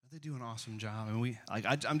do an awesome job, and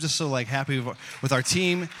I'm just so happy with our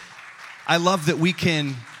team. I love that we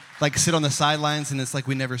can sit on the sidelines and it's like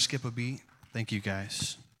we never skip a beat. Thank you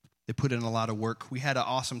guys. They put in a lot of work. We had an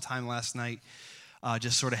awesome time last night,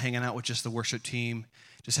 just sort of hanging out with just the worship team,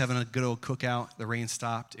 just having a good old cookout. The rain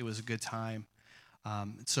stopped. It was a good time.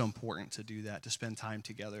 It's so important to do that, to spend time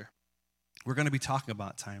together. We're going to be talking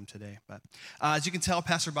about time today, but as you can tell,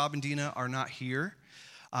 Pastor Bob and Dina are not here.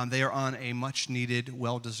 They are on a much-needed,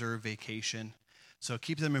 well-deserved vacation, so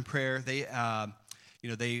keep them in prayer. They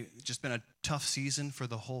just been a tough season for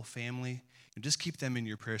the whole family. Just keep them in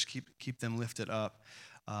your prayers. Keep them lifted up.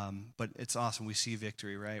 But it's awesome. We see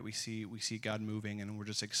victory, right? We see God moving, and we're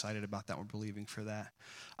just excited about that. We're believing for that.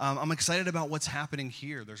 I'm excited about what's happening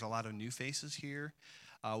here. There's a lot of new faces here,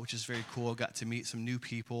 which is very cool. Got to meet some new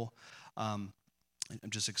people. I'm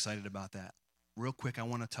just excited about that. Real quick, I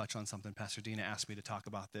want to touch on something. Pastor Dina asked me to talk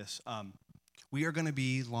about this. We are going to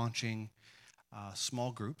be launching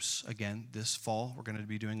small groups again this fall. We're going to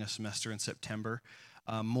be doing a semester in September.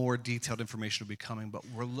 More detailed information will be coming, but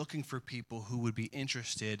we're looking for people who would be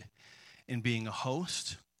interested in being a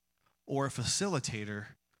host or a facilitator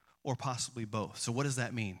or possibly both. So what does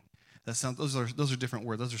that mean? Those are different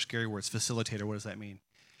words. Those are scary words. Facilitator, what does that mean?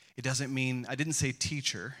 It doesn't mean, I didn't say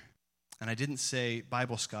teacher, and I didn't say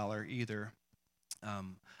Bible scholar either.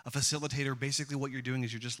 A facilitator, basically what you're doing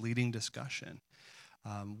is you're just leading discussion.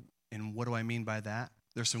 And what do I mean by that?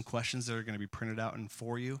 There's some questions that are going to be printed out and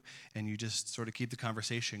for you, and you just sort of keep the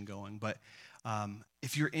conversation going. But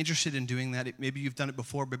if you're interested in doing that, maybe you've done it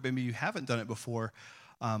before, but maybe you haven't done it before.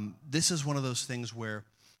 This is one of those things where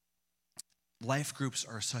life groups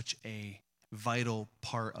are such a vital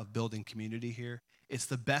part of building community here. It's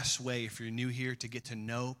the best way, if you're new here, to get to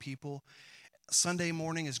know people. Sunday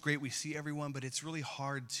morning is great. We see everyone, but it's really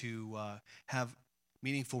hard to have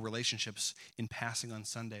meaningful relationships in passing on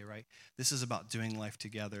Sunday, right? This is about doing life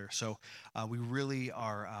together. So we really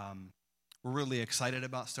are we're really excited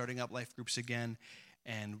about starting up life groups again,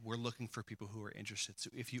 and we're looking for people who are interested. So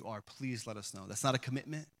if you are, please let us know. That's not a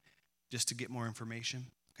commitment, just to get more information,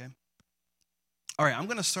 okay? All right, I'm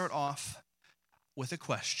going to start off with a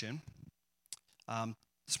question.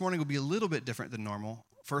 This morning will be a little bit different than normal.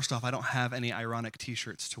 First off, I don't have any ironic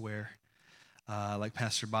t-shirts to wear. Like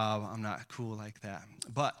Pastor Bob, I'm not cool like that.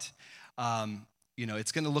 But,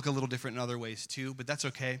 it's going to look a little different in other ways too, but that's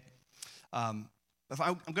okay. I'm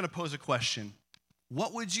going to pose a question.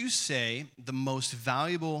 What would you say the most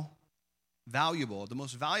valuable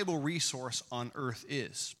resource on earth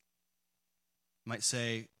is? You might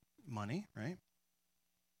say money, right?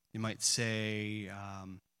 You might say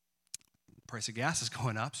price of gas is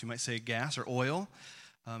going up, so you might say gas or oil.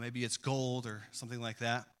 Maybe it's gold or something like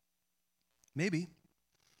that. Maybe.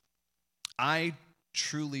 I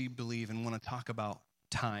truly believe and want to talk about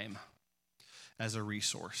time as a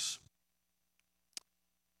resource.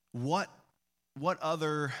 What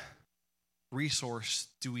other resource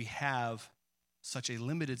do we have such a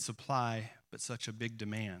limited supply but such a big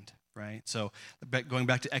demand, right? So going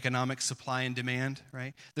back to economic supply and demand,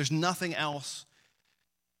 right? There's nothing else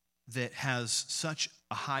that has such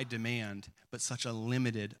a high demand but such a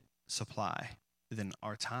limited supply than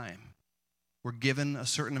our time. We're given a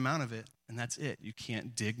certain amount of it, and that's it. You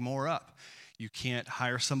can't dig more up. You can't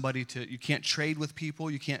hire somebody you can't trade with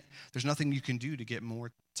people. There's nothing you can do to get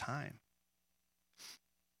more time.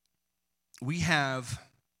 We have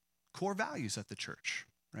core values at the church,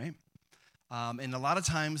 right? And a lot of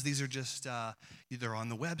times these are just either on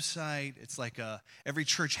the website. It's like every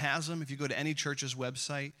church has them. If you go to any church's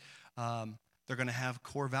website, they're going to have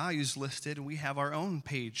core values listed, and we have our own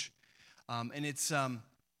page. And it's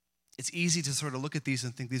easy to sort of look at these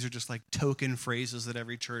and think these are just like token phrases that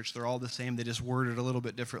every church, they're all the same. They just word it a little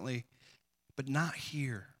bit differently. But not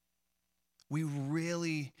here.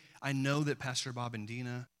 I know that Pastor Bob and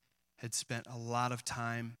Dina had spent a lot of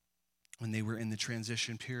time when they were in the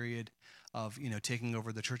transition period of, taking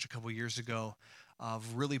over the church a couple years ago,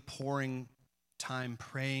 of really pouring time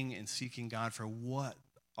praying and seeking God for what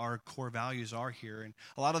our core values are here. And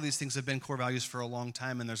a lot of these things have been core values for a long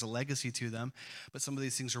time, and there's a legacy to them, but some of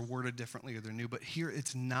these things are worded differently or they're new. But here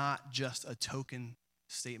it's not just a token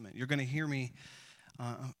statement. You're going to hear me,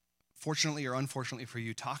 fortunately or unfortunately for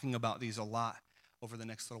you, talking about these a lot over the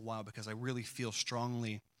next little while because I really feel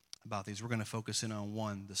strongly about these. We're going to focus in on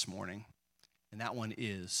one this morning, and that one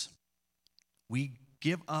is we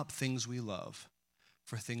give up things we love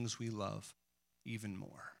for things we love even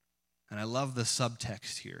more. And I love the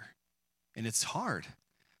subtext here. And it's hard,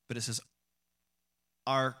 but it says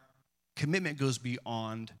our commitment goes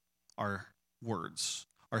beyond our words.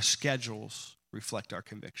 Our schedules reflect our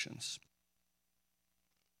convictions.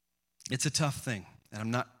 It's a tough thing, and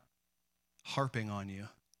I'm not harping on you.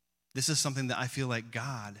 This is something that I feel like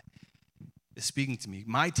God is speaking to me.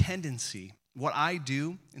 My tendency, what I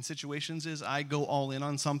do in situations is I go all in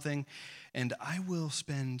on something, and I will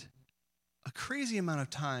spend a crazy amount of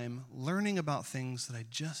time learning about things that I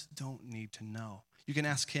just don't need to know. You can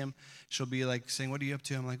ask Kim. She'll be like saying, what are you up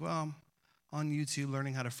to? I'm like, well, I'm on YouTube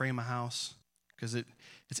learning how to frame a house because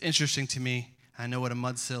it's interesting to me. I know what a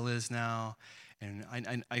mud sill is now, and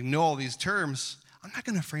I know all these terms. I'm not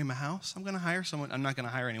going to frame a house. I'm going to hire someone. I'm not going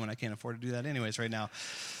to hire anyone. I can't afford to do that anyways right now.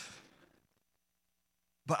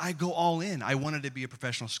 But I go all in. I wanted to be a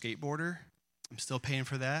professional skateboarder. I'm still paying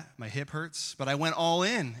for that. My hip hurts, but I went all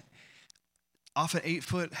in. Off an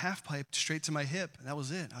 8-foot half pipe straight to my hip, and that was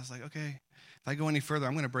it. I was like, okay, if I go any further,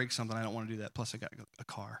 I'm going to break something. I don't want to do that. Plus, I got a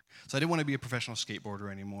car. So I didn't want to be a professional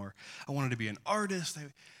skateboarder anymore. I wanted to be an artist,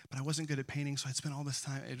 but I wasn't good at painting, so I'd spend all this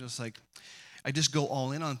time. It was like, I just go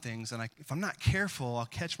all in on things, and if I'm not careful, I'll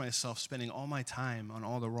catch myself spending all my time on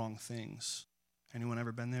all the wrong things. Anyone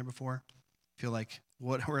ever been there before? Feel like,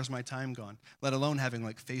 where's my time gone? Let alone having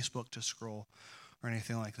like Facebook to scroll or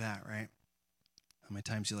anything like that, right? How many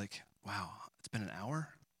times you're like, wow, it's been an hour?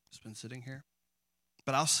 It's been sitting here?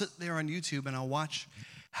 But I'll sit there on YouTube and I'll watch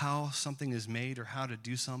how something is made or how to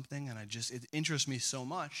do something, and it interests me so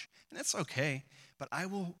much, and it's okay, but I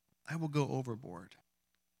will go overboard.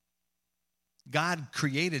 God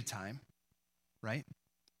created time, right?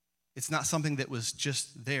 It's not something that was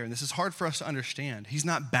just there, and this is hard for us to understand. He's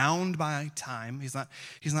not bound by time. He's not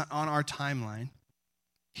on our timeline.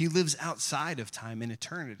 He lives outside of time in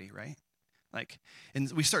eternity, right?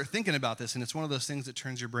 And we start thinking about this, and it's one of those things that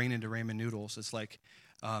turns your brain into ramen noodles. It's like,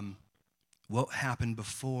 what happened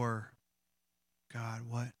before God?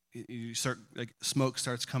 What? You start, like, smoke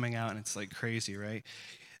starts coming out, and it's like crazy, right?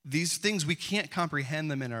 These things, we can't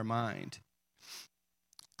comprehend them in our mind.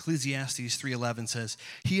 Ecclesiastes 3:11 says,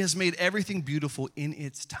 he has made everything beautiful in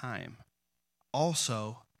its time.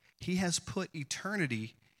 Also, he has put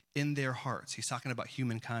eternity in their hearts. He's talking about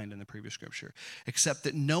humankind in the previous scripture. Except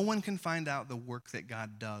that no one can find out the work that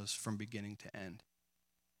God does from beginning to end.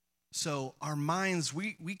 So our minds,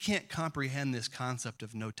 we can't comprehend this concept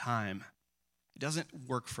of no time. It doesn't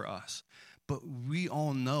work for us. But we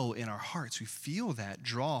all know in our hearts, we feel that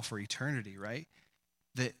draw for eternity, right?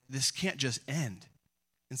 That this can't just end.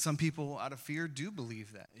 And some people, out of fear, do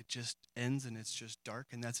believe that. It just ends and it's just dark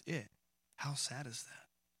and that's it. How sad is that?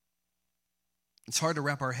 It's hard to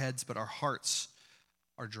wrap our heads, but our hearts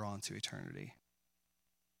are drawn to eternity.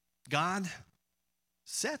 God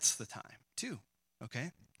sets the time, too,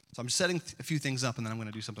 okay? So I'm just setting a few things up, and then I'm going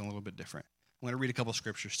to do something a little bit different. I'm going to read a couple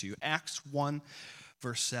scriptures to you. Acts 1,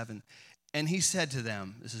 verse 7. And he said to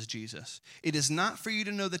them, this is Jesus, it is not for you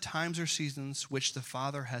to know the times or seasons which the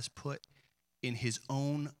Father has put in his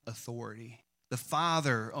own authority. The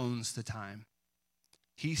Father owns the time.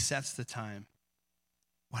 He sets the time.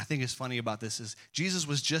 What I think is funny about this is Jesus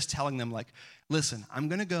was just telling them, like, listen, I'm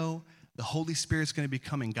going to go. The Holy Spirit's going to be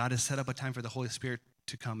coming. God has set up a time for the Holy Spirit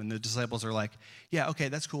to come. And the disciples are like, yeah, okay,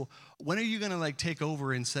 that's cool. When are you going to, like, take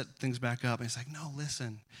over and set things back up? And he's like, no,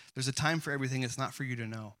 listen, there's a time for everything. It's not for you to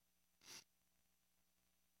know.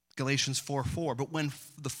 Galatians 4:4. But when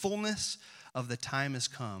the fullness of the time has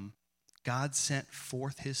come, God sent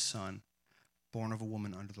forth his Son, born of a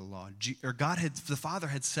woman under the law. The Father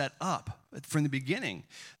had set up from the beginning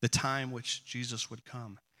the time which Jesus would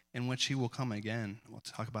come, in which he will come again. We'll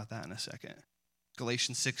talk about that in a second.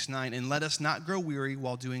 Galatians 6:9. And let us not grow weary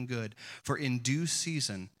while doing good, for in due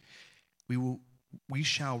season we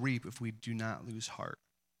shall reap if we do not lose heart.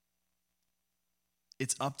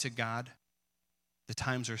 It's up to God. The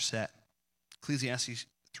times are set. Ecclesiastes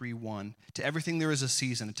 3:1. To everything there is a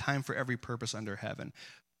season, a time for every purpose under heaven.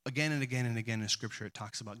 Again and again and again in Scripture, it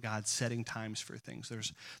talks about God setting times for things.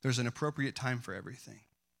 There's an appropriate time for everything.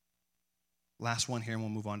 Last one here, and we'll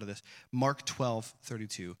move on to this. Mark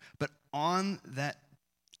 12:32. But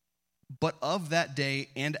of that day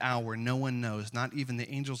and hour no one knows, not even the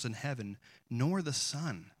angels in heaven, nor the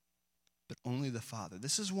Son, but only the Father.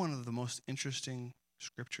 This is one of the most interesting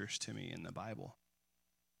scriptures to me in the Bible,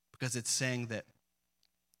 because it's saying that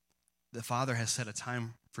the Father has set a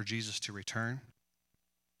time for Jesus to return,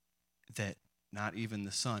 that not even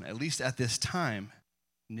the Son, at least at this time,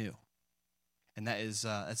 knew. And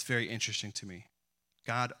that's very interesting to me.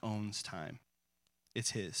 God owns time.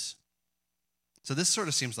 It's his. So this sort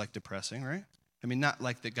of seems like depressing, right? I mean, not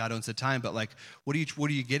like that God owns the time, but like, what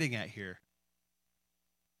are you getting at here?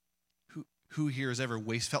 Who here has ever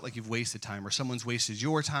felt like you've wasted time, or someone's wasted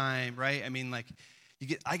your time, right? I mean, like,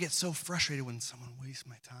 I get so frustrated when someone wastes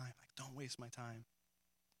my time. Like, don't waste my time.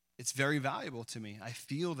 It's very valuable to me. I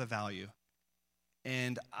feel the value.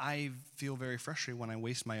 And I feel very frustrated when I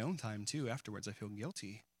waste my own time too. Afterwards, I feel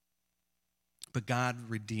guilty. But God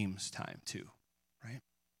redeems time too, right?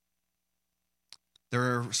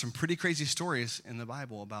 There are some pretty crazy stories in the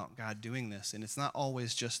Bible about God doing this, and it's not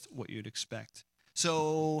always just what you'd expect.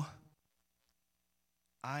 So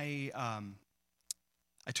I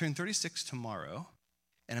turn 36 tomorrow,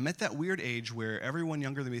 and I'm at that weird age where everyone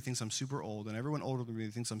younger than me thinks I'm super old, and everyone older than me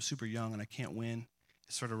thinks I'm super young, and I can't win.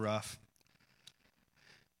 It's sort of rough.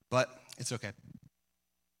 But it's okay.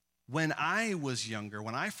 When I was younger,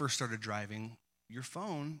 when I first started driving, your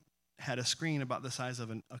phone had a screen about the size of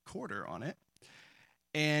a quarter on it.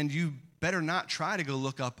 And you better not try to go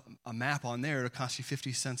look up a map on there. It'll cost you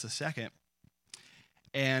 50 cents a second.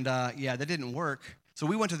 And that didn't work. So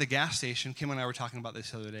we went to the gas station. Kim and I were talking about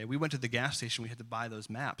this the other day. We went to the gas station. We had to buy those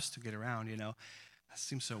maps to get around, That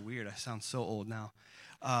seems so weird. I sound so old now.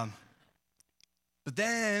 But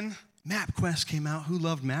then MapQuest came out. Who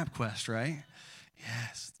loved MapQuest, right?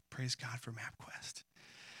 Yes, praise God for MapQuest.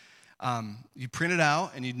 You print it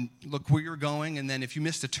out and you look where you're going, and then if you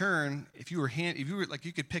missed a turn, if you were like,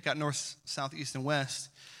 you could pick out north, south, east, and west,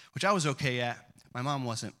 which I was okay at. My mom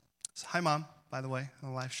wasn't. So, hi, Mom, by the way, on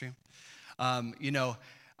the live stream.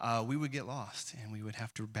 We would get lost and we would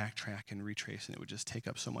have to backtrack and retrace, and it would just take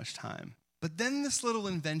up so much time. But then this little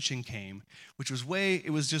invention came, which was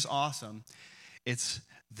it was just awesome. It's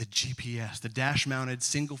the GPS, the dash-mounted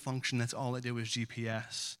single function. That's all it did was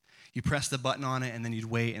GPS. You press the button on it, and then you'd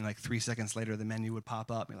wait, and like 3 seconds later, the menu would pop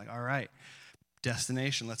up. You're like, all right,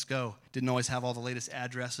 destination, let's go. Didn't always have all the latest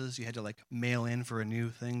addresses. You had to like mail in for a new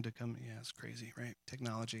thing to come. Yeah, it's crazy, right?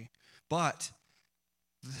 Technology. But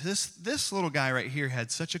this little guy right here had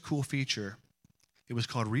such a cool feature. It was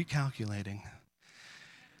called recalculating.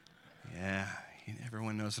 Yeah,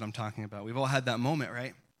 everyone knows what I'm talking about. We've all had that moment,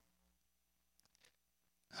 right?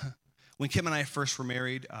 When Kim and I first were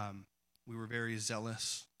married, we were very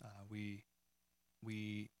zealous. We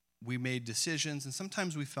made decisions, and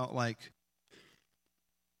sometimes we felt like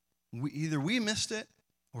either we missed it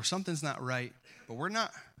or something's not right,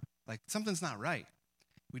 but something's not right.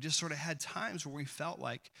 We just sort of had times where we felt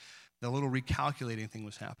like the little recalculating thing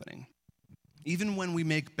was happening. Even when we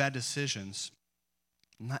make bad decisions,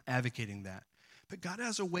 I'm not advocating that, but God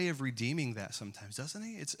has a way of redeeming that sometimes, doesn't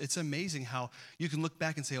he? It's amazing how you can look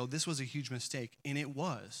back and say, oh, this was a huge mistake, and it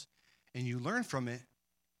was. And you learn from it.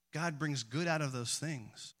 God brings good out of those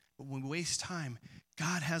things. But when we waste time,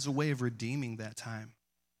 God has a way of redeeming that time.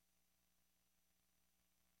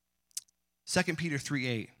 2 Peter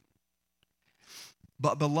 3:8.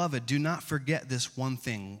 But beloved, do not forget this one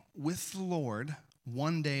thing. With the Lord,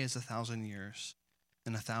 one day is 1,000 years,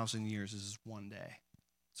 and 1,000 years is one day.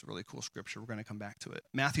 It's a really cool scripture. We're going to come back to it.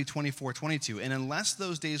 Matthew 24:22. And unless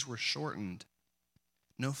those days were shortened,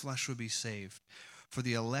 no flesh would be saved. For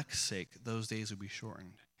the elect's sake, those days would be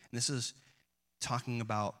shortened. And this is talking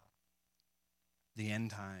about the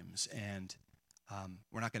end times. And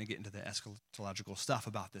we're not going to get into the eschatological stuff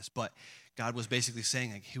about this, but God was basically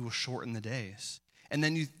saying like, he will shorten the days. And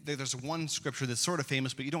then there's one scripture that's sort of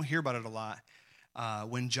famous, but you don't hear about it a lot.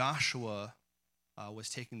 When Joshua was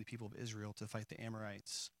taking the people of Israel to fight the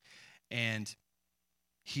Amorites, and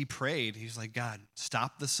he prayed, he's like, God,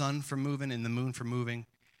 stop the sun from moving and the moon from moving.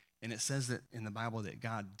 And it says that in the Bible that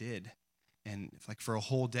God did. And like for a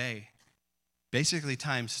whole day, basically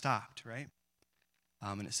time stopped, right?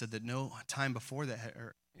 And it said that no time before that,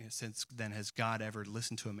 or since then, has God ever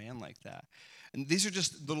listened to a man like that. And these are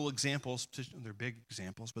just little examples. They're big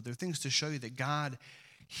examples, but they're things to show you that God,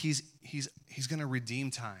 he's going to redeem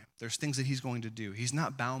time. There's things that he's going to do. He's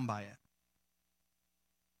not bound by it.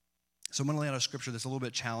 So I'm going to lay out a scripture that's a little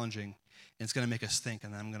bit challenging, and it's going to make us think,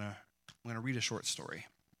 and then I'm going to read a short story.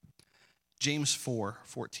 James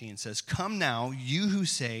 4:14 says, come now, you who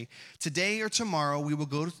say, today or tomorrow we will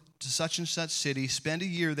go to such and such city, spend a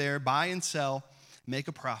year there, buy and sell, make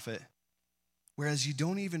a profit, whereas you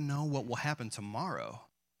don't even know what will happen tomorrow.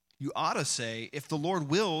 You ought to say, if the Lord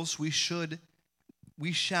wills, we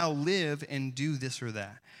shall live and do this or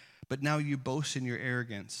that. But now you boast in your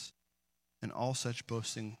arrogance, and all such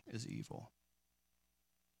boasting is evil.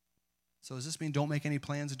 So does this mean don't make any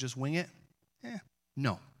plans and just wing it?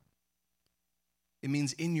 No. It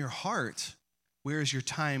means in your heart, where is your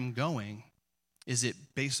time going? Is it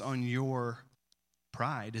based on your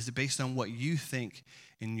pride? Is it based on what you think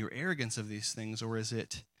in your arrogance of these things, or is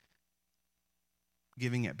it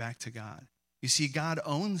giving it back to God? You see, God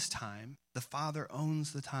owns time. The Father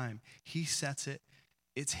owns the time. He sets it.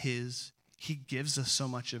 It's his. He gives us so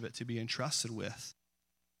much of it to be entrusted with.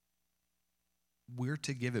 We're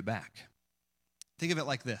to give it back. Think of it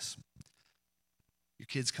like this. Your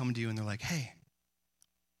kids come to you and they're like, hey,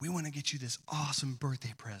 we want to get you this awesome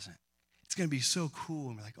birthday present. It's going to be so cool.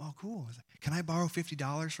 And we're like, oh, cool. Like, can I borrow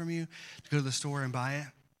 $50 from you to go to the store and buy it?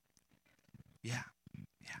 Yeah.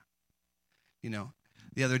 You know,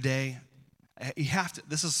 the other day, you have to,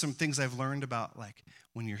 this is some things I've learned about, like,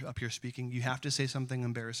 when you're up here speaking, you have to say something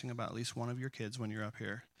embarrassing about at least one of your kids when you're up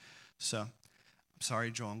here. So, I'm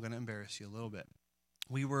sorry, Joel, I'm going to embarrass you a little bit.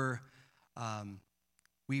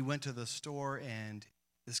 We went to the store, and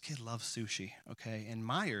this kid loves sushi, okay? And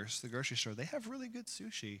Myers, the grocery store, they have really good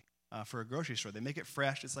sushi for a grocery store. They make it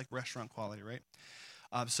fresh. It's like restaurant quality, right?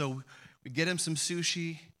 So we get him some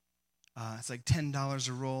sushi. It's like $10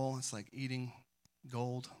 a roll. It's like eating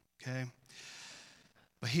gold, okay?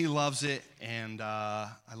 But he loves it, and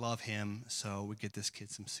I love him, so we get this kid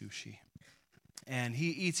some sushi. And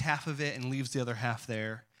he eats half of it and leaves the other half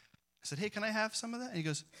there. I said, hey, can I have some of that? And he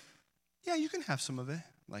goes, yeah, you can have some of it.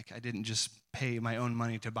 Like, I didn't just pay my own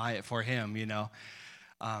money to buy it for him, you know.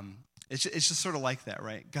 It's just sort of like that,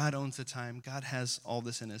 right? God owns the time. God has all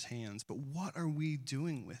this in his hands. But what are we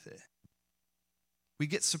doing with it? We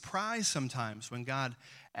get surprised sometimes when God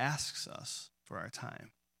asks us for our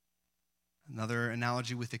time. Another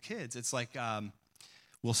analogy with the kids, it's like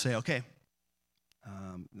we'll say, okay,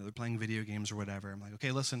 they're playing video games or whatever. I'm like,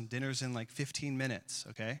 okay, listen, dinner's in like 15 minutes,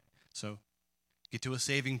 okay? So get to a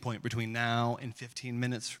saving point between now and 15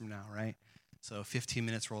 minutes from now, right? So 15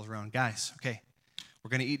 minutes rolls around. Guys, okay, we're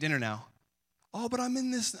going to eat dinner now. Oh, but I'm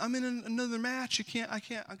in another match. I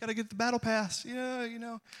got to get the battle pass. Yeah, you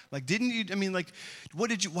know. Like,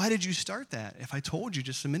 why did you start that? If I told you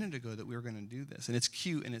just a minute ago that we were going to do this, and it's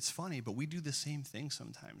cute and it's funny, but we do the same thing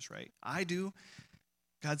sometimes, right? I do.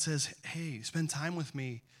 God says, hey, spend time with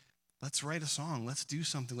me. Let's write a song. Let's do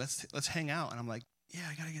something. Let's hang out. And I'm like, yeah,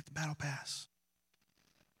 I got to get the battle pass.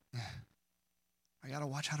 I got to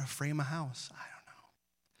watch how to frame a house. I don't know.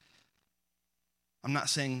 I'm not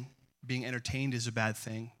saying being entertained is a bad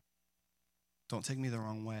thing. Don't take me the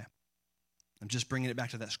wrong way. I'm just bringing it back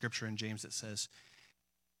to that scripture in James that says,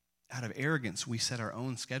 out of arrogance, we set our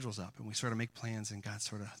own schedules up and we sort of make plans and God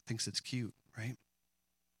sort of thinks it's cute, right?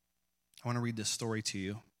 I want to read this story to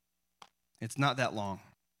you. It's not that long,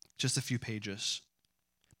 just a few pages.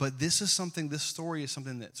 But this story is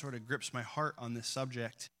something that sort of grips my heart on this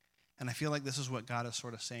subject. And I feel like this is what God is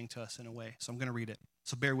sort of saying to us in a way. So I'm going to read it.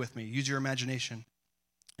 So bear with me. Use your imagination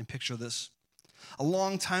and picture this. A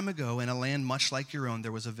long time ago, in a land much like your own,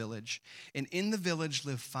 there was a village. And in the village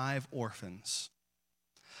lived 5 orphans,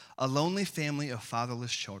 a lonely family of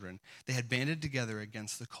fatherless children. They had banded together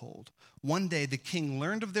against the cold. One day, the king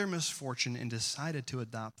learned of their misfortune and decided to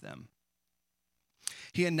adopt them.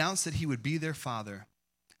 He announced that he would be their father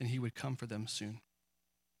and he would come for them soon.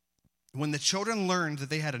 When the children learned that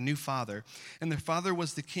they had a new father, and their father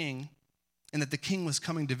was the king, and that the king was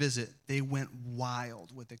coming to visit, they went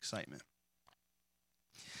wild with excitement.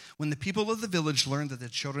 When the people of the village learned that the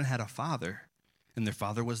children had a father, and their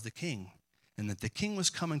father was the king, and that the king was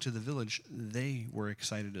coming to the village, they were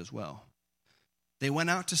excited as well. They went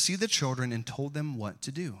out to see the children and told them what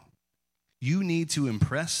to do. You need to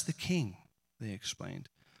impress the king, they explained.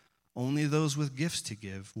 Only those with gifts to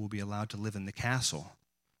give will be allowed to live in the castle.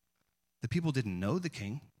 The people didn't know the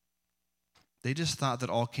king. They just thought that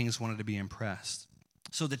all kings wanted to be impressed.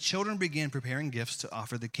 So the children began preparing gifts to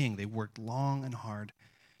offer the king. They worked long and hard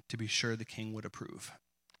to be sure the king would approve.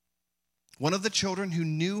 One of the children who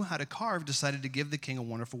knew how to carve decided to give the king a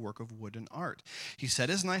wonderful work of wood and art. He set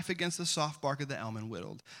his knife against the soft bark of the elm and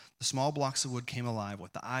whittled. The small blocks of wood came alive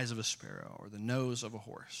with the eyes of a sparrow or the nose of a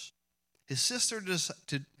horse. His sister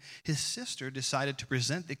decided to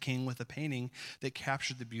present the king with a painting that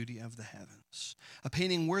captured the beauty of the heavens, a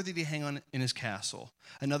painting worthy to hang on in his castle.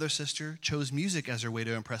 Another sister chose music as her way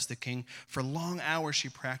to impress the king. For long hours she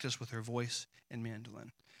practiced with her voice and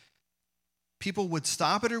mandolin. People would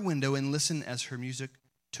stop at her window and listen as her music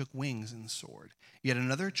took wings and soared. Yet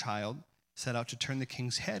another child set out to turn the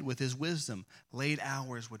king's head with his wisdom. Late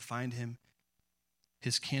hours would find him,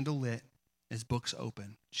 his candle lit, his books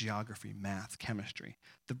open, geography, math, chemistry.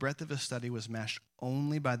 The breadth of his study was matched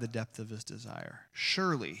only by the depth of his desire.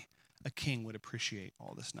 Surely a king would appreciate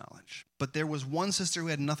all this knowledge. But there was one sister who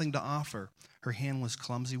had nothing to offer. Her hand was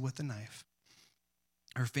clumsy with the knife,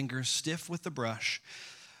 her fingers stiff with the brush.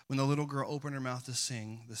 When the little girl opened her mouth to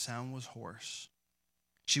sing, the sound was hoarse.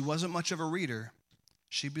 She wasn't much of a reader.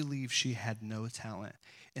 She believed she had no talent,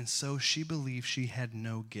 and so she believed she had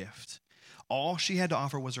no gift. All she had to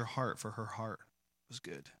offer was her heart, for her heart was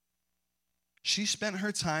good. She spent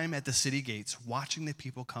her time at the city gates watching the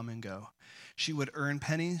people come and go. She would earn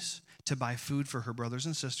pennies to buy food for her brothers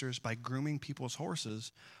and sisters by grooming people's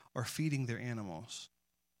horses or feeding their animals.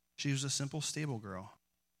 She was a simple stable girl,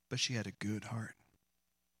 but she had a good heart.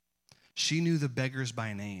 She knew the beggars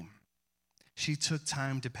by name. She took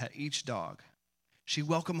time to pet each dog. She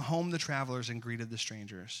welcomed home the travelers and greeted the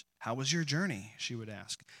strangers. "How was your journey?" she would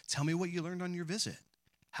ask. "Tell me what you learned on your visit.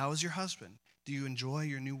 How is your husband? Do you enjoy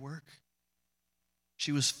your new work?"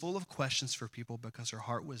 She was full of questions for people because her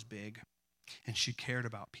heart was big and she cared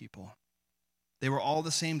about people. They were all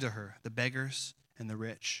the same to her, the beggars and the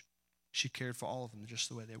rich. She cared for all of them just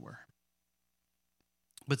the way they were.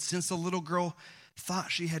 But since the little girl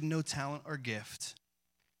thought she had no talent or gift,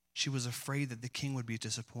 she was afraid that the king would be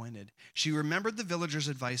disappointed. She remembered the villagers'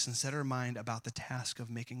 advice and set her mind about the task of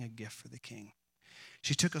making a gift for the king.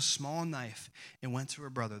 She took a small knife and went to her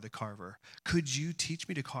brother, the carver. "Could you teach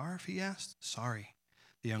me to carve?" he asked. "Sorry,"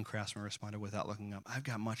 the young craftsman responded without looking up. "I've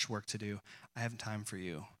got much work to do. I haven't time for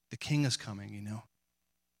you. The king is coming, you know."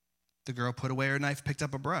 The girl put away her knife, picked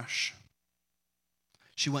up a brush.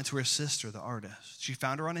 She went to her sister, the artist. She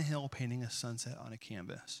found her on a hill painting a sunset on a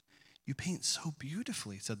canvas. "You paint so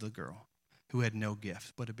beautifully," said the girl, who had no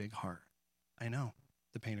gift but a big heart. "I know,"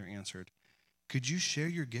 the painter answered. "Could you share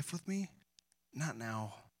your gift with me?" "Not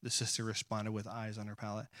now," the sister responded with eyes on her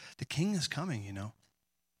palette. "The king is coming, you know."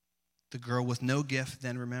 The girl with no gift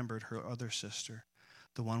then remembered her other sister,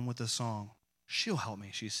 the one with the song. "She'll help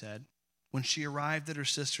me," she said. When she arrived at her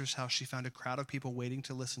sister's house, she found a crowd of people waiting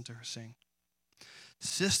to listen to her sing.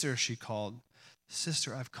 "Sister," she called.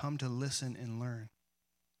 "Sister, I've come to listen and learn."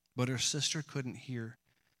 But her sister couldn't hear.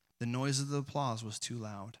 The noise of the applause was too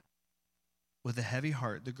loud. With a heavy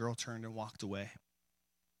heart, the girl turned and walked away.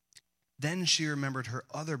 Then she remembered her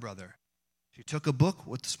other brother. She took a book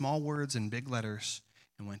with small words and big letters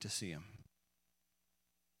and went to see him.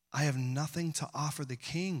 "I have nothing to offer the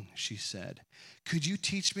king," she said. "Could you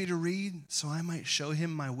teach me to read so I might show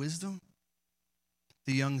him my wisdom?"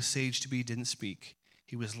 The young sage-to-be didn't speak.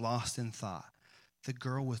 He was lost in thought. The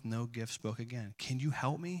girl with no gift spoke again. "Can you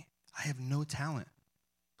help me? I have no talent."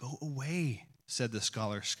 "Go away," said the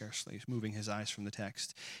scholar, scarcely moving his eyes from the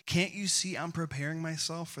text. "Can't you see I'm preparing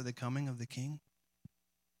myself for the coming of the king?"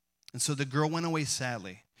 And so the girl went away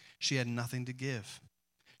sadly. She had nothing to give.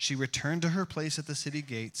 She returned to her place at the city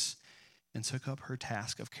gates and took up her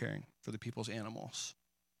task of caring for the people's animals.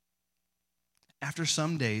 After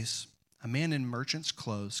some days, a man in merchant's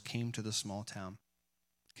clothes came to the small town.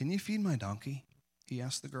 "Can you feed my donkey?" he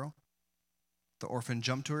asked the girl. The orphan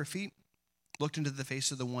jumped to her feet, looked into the face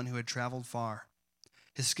of the one who had traveled far.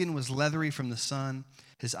 His skin was leathery from the sun.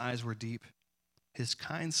 His eyes were deep. His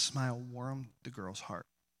kind smile warmed the girl's heart.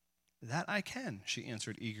 "That I can," she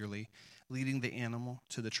answered eagerly, leading the animal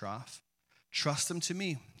to the trough. "Trust him to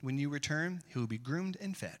me. When you return, he will be groomed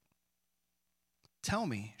and fed." "Tell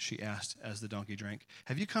me," she asked as the donkey drank,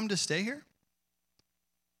 "have you come to stay here?"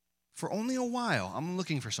 "For only a while. I'm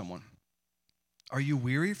looking for someone." "Are you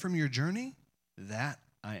weary from your journey?" "That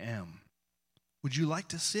I am." "Would you like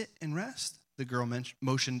to sit and rest?" The girl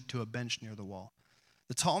motioned to a bench near the wall.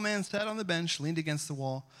 The tall man sat on the bench, leaned against the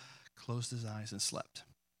wall, closed his eyes, and slept.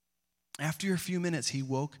 After a few minutes, he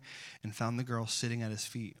woke and found the girl sitting at his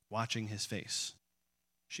feet, watching his face.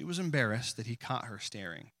 She was embarrassed that he caught her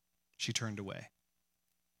staring. She turned away.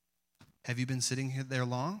 "Have you been sitting there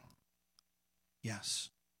long?" "Yes."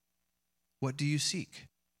 "What do you seek?"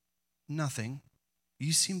 "Nothing.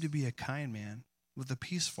 You seem to be a kind man with a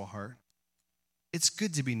peaceful heart. It's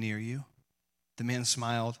good to be near you." The man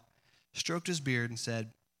smiled, stroked his beard, and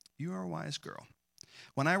said, "You are a wise girl.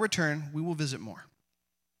 When I return, we will visit more."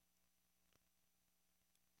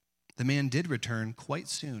 The man did return quite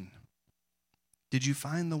soon. "Did you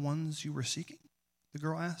find the ones you were seeking?" the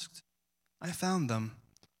girl asked. "I found them,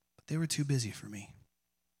 but they were too busy for me."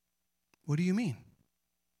 "What do you mean?"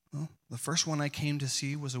 "Well, the first one I came to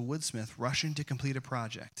see was a woodsmith rushing to complete a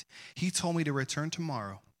project. He told me to return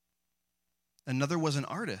tomorrow. Another was an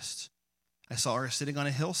artist. I saw her sitting on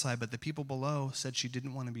a hillside, but the people below said she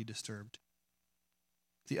didn't want to be disturbed.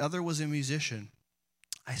 The other was a musician.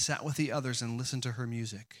 I sat with the others and listened to her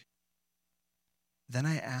music. Then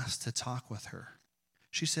I asked to talk with her.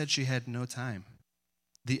 She said she had no time.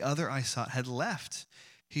 The other I sought had left.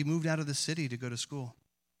 He moved out of the city to go to school."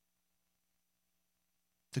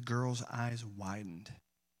 The girl's eyes widened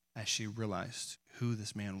as she realized who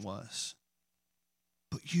this man was.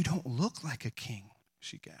 "But you don't look like a king,"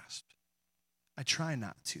 she gasped. "I try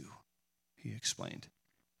not to," he explained.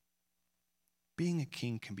 "Being a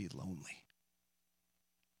king can be lonely.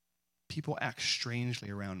 People act strangely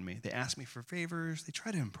around me. They ask me for favors. They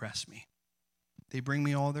try to impress me. They bring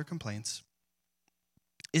me all their complaints.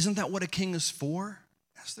 Isn't that what a king is for?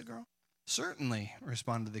 Asked the girl. Certainly,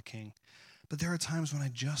 responded the king. But there are times when I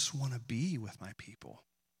just want to be with my people.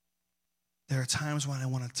 There are times when I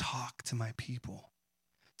want to talk to my people,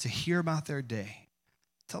 to hear about their day,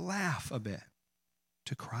 to laugh a bit,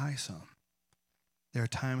 to cry some. There are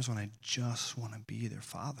times when I just want to be their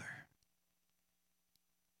father.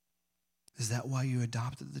 Is that why you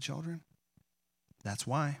adopted the children? That's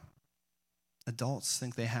why. Adults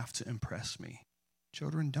think they have to impress me.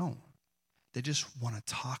 Children don't. They just want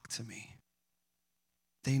to talk to me.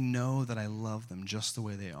 They know that I love them just the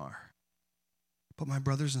way they are. But my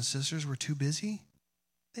brothers and sisters were too busy?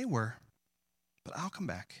 They were. But I'll come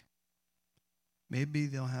back. Maybe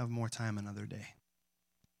they'll have more time another day.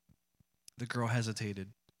 The girl hesitated.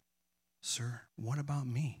 Sir, what about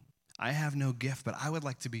me? I have no gift, but I would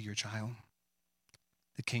like to be your child.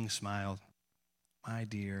 The king smiled. My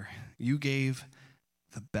dear, you gave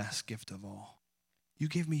the best gift of all. You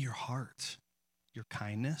gave me your heart, your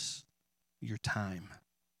kindness, your time,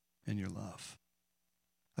 and your love.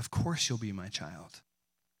 Of course you'll be my child.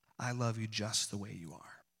 I love you just the way you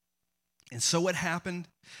are. And so it happened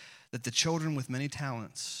that the children with many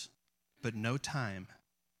talents, but no time,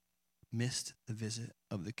 missed the visit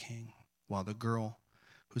of the king, while the girl,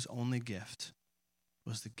 whose only gift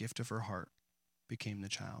was the gift of her heart, became the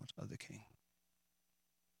child of the king.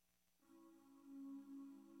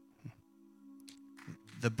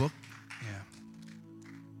 The book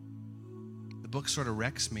sort of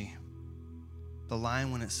wrecks me. The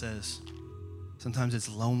line when it says, sometimes it's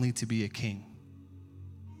lonely to be a king.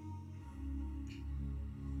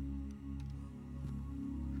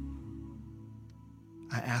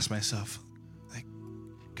 I ask myself, like,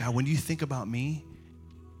 God, when you think about me,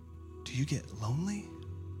 do you get lonely?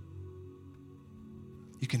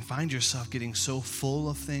 You can find yourself getting so full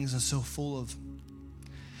of things and so full of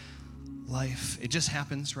life. It just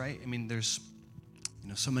happens, right? I mean, there's,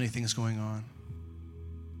 so many things going on.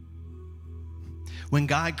 When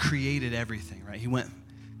God created everything, right? He went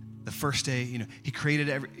the first day, he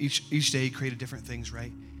created each day he created different things,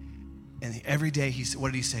 right? And every day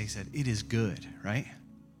what did he say? He said, it is good, right?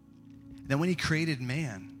 Then when he created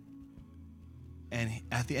man, and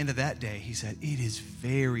at the end of that day, he said, it is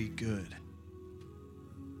very good.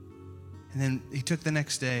 And then he took the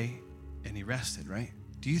next day and he rested, right?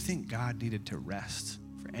 Do you think God needed to rest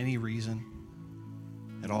for any reason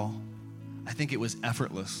at all? I think it was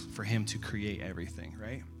effortless for him to create everything,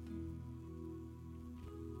 right?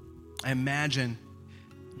 I imagine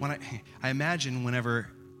whenever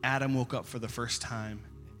Adam woke up for the first time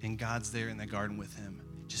and God's there in the garden with him,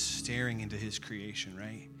 just staring into his creation,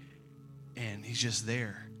 right? And he's just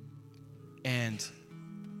there. And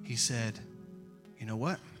he said, you know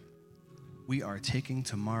what? We are taking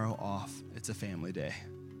tomorrow off. It's a family day.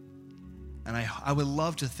 And I would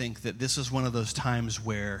love to think that this is one of those times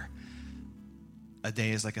where a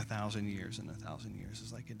day is like 1,000 years and 1,000 years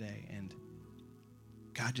is like a day. And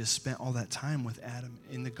God just spent all that time with Adam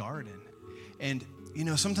in the garden. And,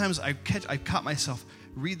 sometimes I caught myself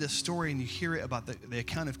read this story and you hear it about the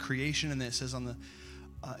account of creation and then it says on the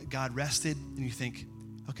God rested and you think,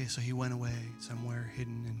 okay, so he went away somewhere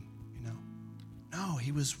hidden and, No,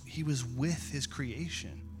 he was with his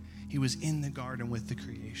creation. He was in the garden with the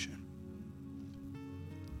creation.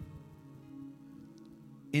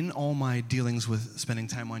 In all my dealings with spending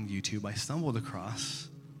time on YouTube, I stumbled across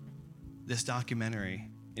this documentary,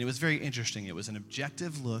 and it was very interesting. It was an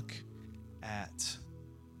objective look at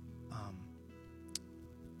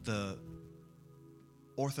the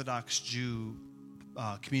Orthodox Jew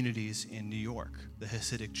communities in New York, the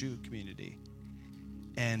Hasidic Jew community.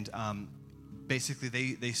 And basically,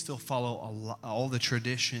 they still follow all the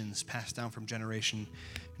traditions passed down from generation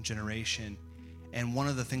to generation. And one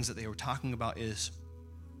of the things that they were talking about is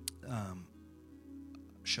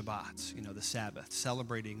Shabbat, the Sabbath,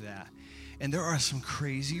 celebrating that. And there are some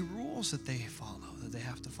crazy rules that they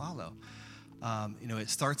have to follow. It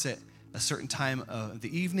starts at a certain time of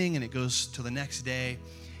the evening and it goes to the next day.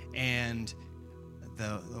 And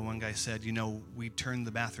the one guy said, we turn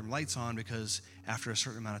the bathroom lights on because after a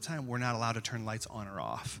certain amount of time, we're not allowed to turn lights on or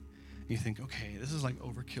off. And you think, okay, this is like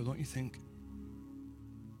overkill, don't you think?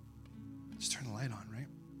 Just turn the light on, right?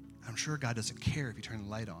 I'm sure God doesn't care if you turn the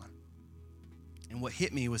light on. And what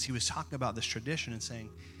hit me was he was talking about this tradition and saying,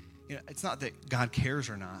 it's not that God cares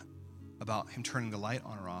or not about him turning the light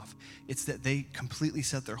on or off. It's that they completely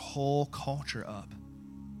set their whole culture up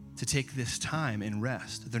to take this time and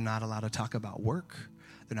rest. They're not allowed to talk about work.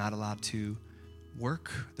 They're not allowed to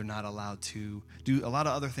work. They're not allowed to do a lot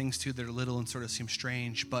of other things too that are little and sort of seem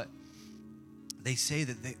strange, but they say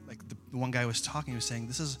that the one guy was talking, he was saying,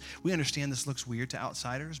 we understand this looks weird to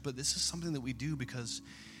outsiders, but this is something that we do because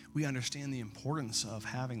we understand the importance of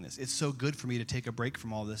having this. It's so good for me to take a break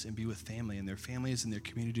from all this and be with family, and their families and their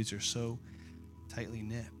communities are so tightly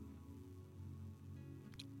knit.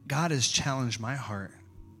 God has challenged my heart.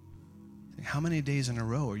 How many days in a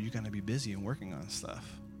row are you going to be busy and working on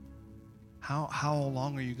stuff? How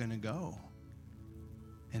long are you going to go?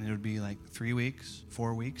 And it would be like 3 weeks,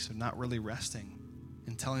 4 weeks of not really resting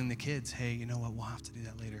and telling the kids, hey, you know what, we'll have to do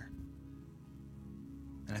that later.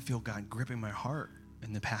 And I feel God gripping my heart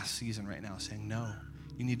in the past season right now, saying, no,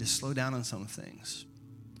 you need to slow down on some things.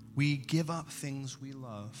 We give up things we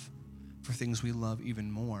love for things we love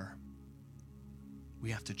even more. We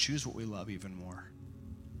have to choose what we love even more.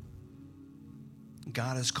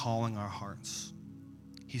 God is calling our hearts.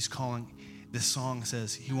 He's calling, this song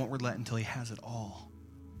says, he won't relent until he has it all.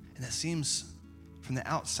 And that seems, from the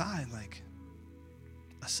outside, like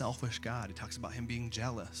a selfish God. He talks about him being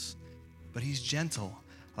jealous, but he's gentle.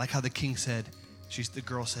 I like how the king said, the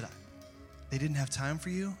girl said, they didn't have time for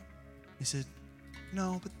you? He said,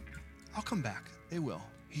 no, but I'll come back. They will.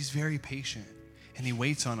 He's very patient, and he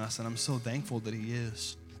waits on us, and I'm so thankful that he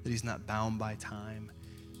is, that he's not bound by time.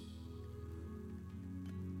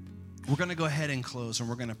 We're going to go ahead and close, and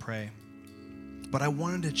we're going to pray. But I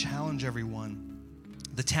wanted to challenge everyone.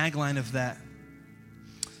 The tagline of that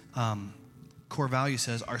core value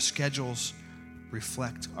says, our schedules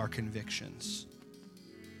reflect our convictions.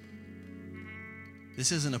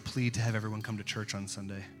 This isn't a plea to have everyone come to church on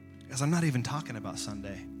Sunday, because I'm not even talking about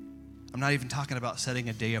Sunday. I'm not even talking about setting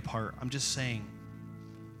a day apart. I'm just saying,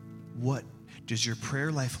 what does your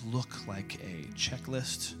prayer life look like? A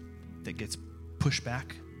checklist that gets pushed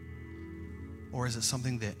back? Or is it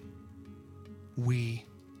something that we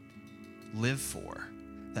live for?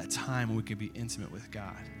 That time when we can be intimate with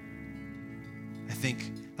God. I think,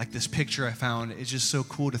 like this picture I found, it's just so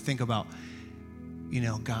cool to think about,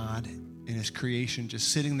 God in his creation just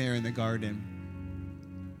sitting there in the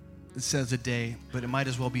garden. It says a day, but it might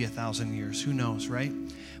as well be 1,000 years. Who knows, right?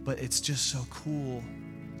 But it's just so cool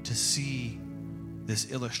to see this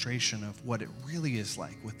illustration of what it really is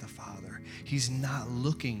like with the Father. He's not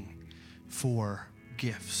looking for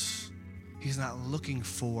gifts. He's not looking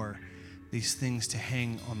for these things to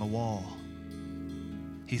hang on the wall.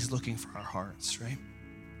 He's looking for our hearts, right?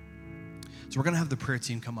 So we're going to have the prayer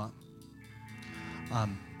team come up.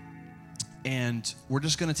 And we're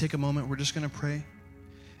just going to take a moment. We're just going to pray.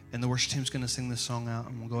 And the worship team's going to sing this song out,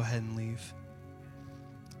 and we'll go ahead and leave.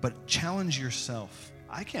 But challenge yourself.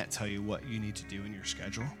 I can't tell you what you need to do in your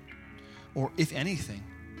schedule, or if anything.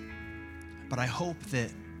 But I hope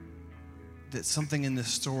that something in this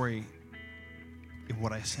story, in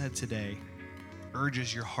what I said today,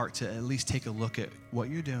 urges your heart to at least take a look at what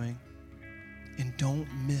you're doing, and don't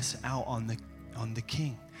miss out on the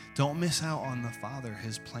King. Don't miss out on the Father,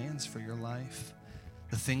 his plans for your life,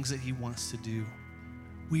 the things that he wants to do.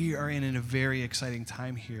 We are in a very exciting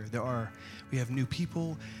time here. We have new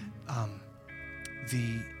people.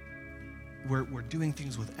 We're doing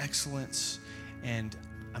things with excellence, and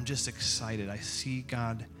I'm just excited. I see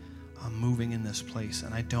God moving in this place,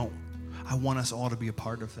 and I want us all to be a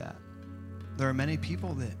part of that. There are many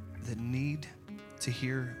people that need to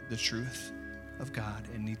hear the truth of God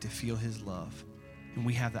and need to feel his love, and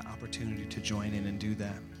we have the opportunity to join in and do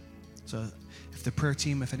that. So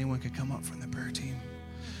if anyone could come up from the prayer team,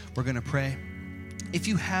 we're going to pray. If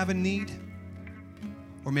you have a need,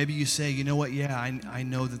 or maybe you say, you know what, I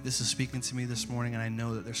know that this is speaking to me this morning, and I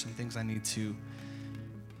know that there's some things I need to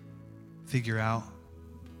figure out.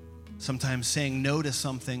 Sometimes saying no to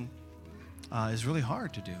something is really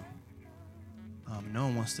hard to do. No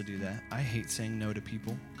one wants to do that. I hate saying no to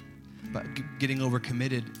people. But getting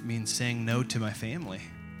overcommitted means saying no to my family.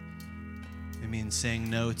 It means saying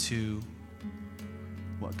no to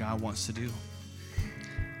what God wants to do.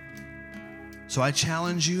 So I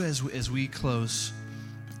challenge you as we close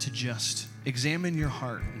to just examine your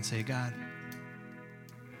heart and say, God,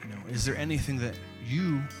 is there anything that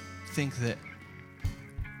you think that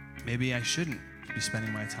maybe I shouldn't be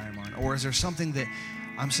spending my time on? Or is there something that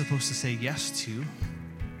I'm supposed to say yes to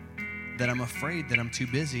that I'm afraid that I'm too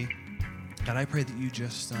busy? God, I pray that you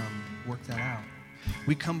just work that out.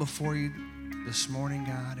 We come before you this morning,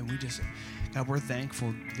 God, and God, we're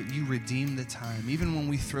thankful that you redeem the time. Even when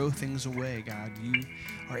we throw things away, God, you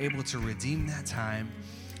are able to redeem that time.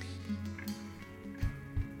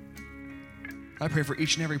 I pray for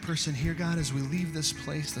each and every person here, God, as we leave this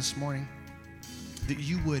place this morning, that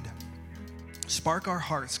you would spark our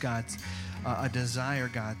hearts, God, a desire,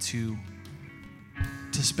 God, to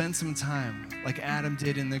to spend some time like Adam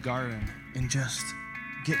did in the garden and just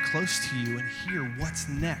get close to you and hear what's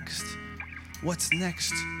next. What's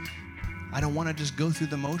next? I don't want to just go through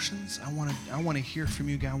the motions. I want to hear from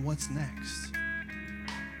you, God, what's next?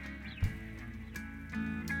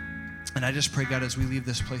 And I just pray, God, as we leave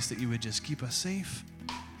this place that you would just keep us safe.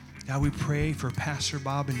 God, we pray for Pastor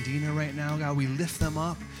Bob and Dina right now. God, we lift them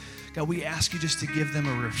up. God, we ask you just to give them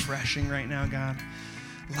a refreshing right now, God.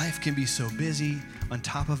 Life can be so busy. On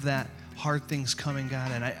top of that, hard things coming,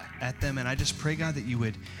 God, at them. And I just pray, God, that you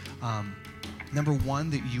would, number one,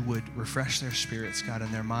 that you would refresh their spirits, God,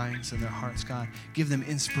 and their minds and their hearts, God. Give them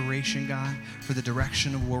inspiration, God, for the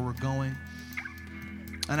direction of where we're going.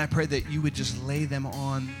 And I pray that you would just lay them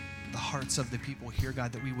on the hearts of the people here,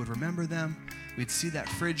 God, that we would remember them. We'd see that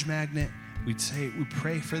fridge magnet. We'd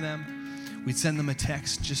pray for them. We'd send them a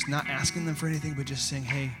text, just not asking them for anything, but just saying,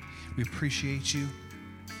 hey, we appreciate you.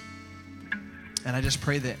 And I just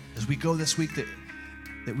pray that as we go this week,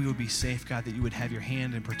 that we would be safe, God, that you would have your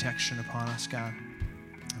hand and protection upon us, God.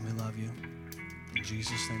 And we love you. In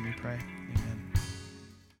Jesus' name we pray.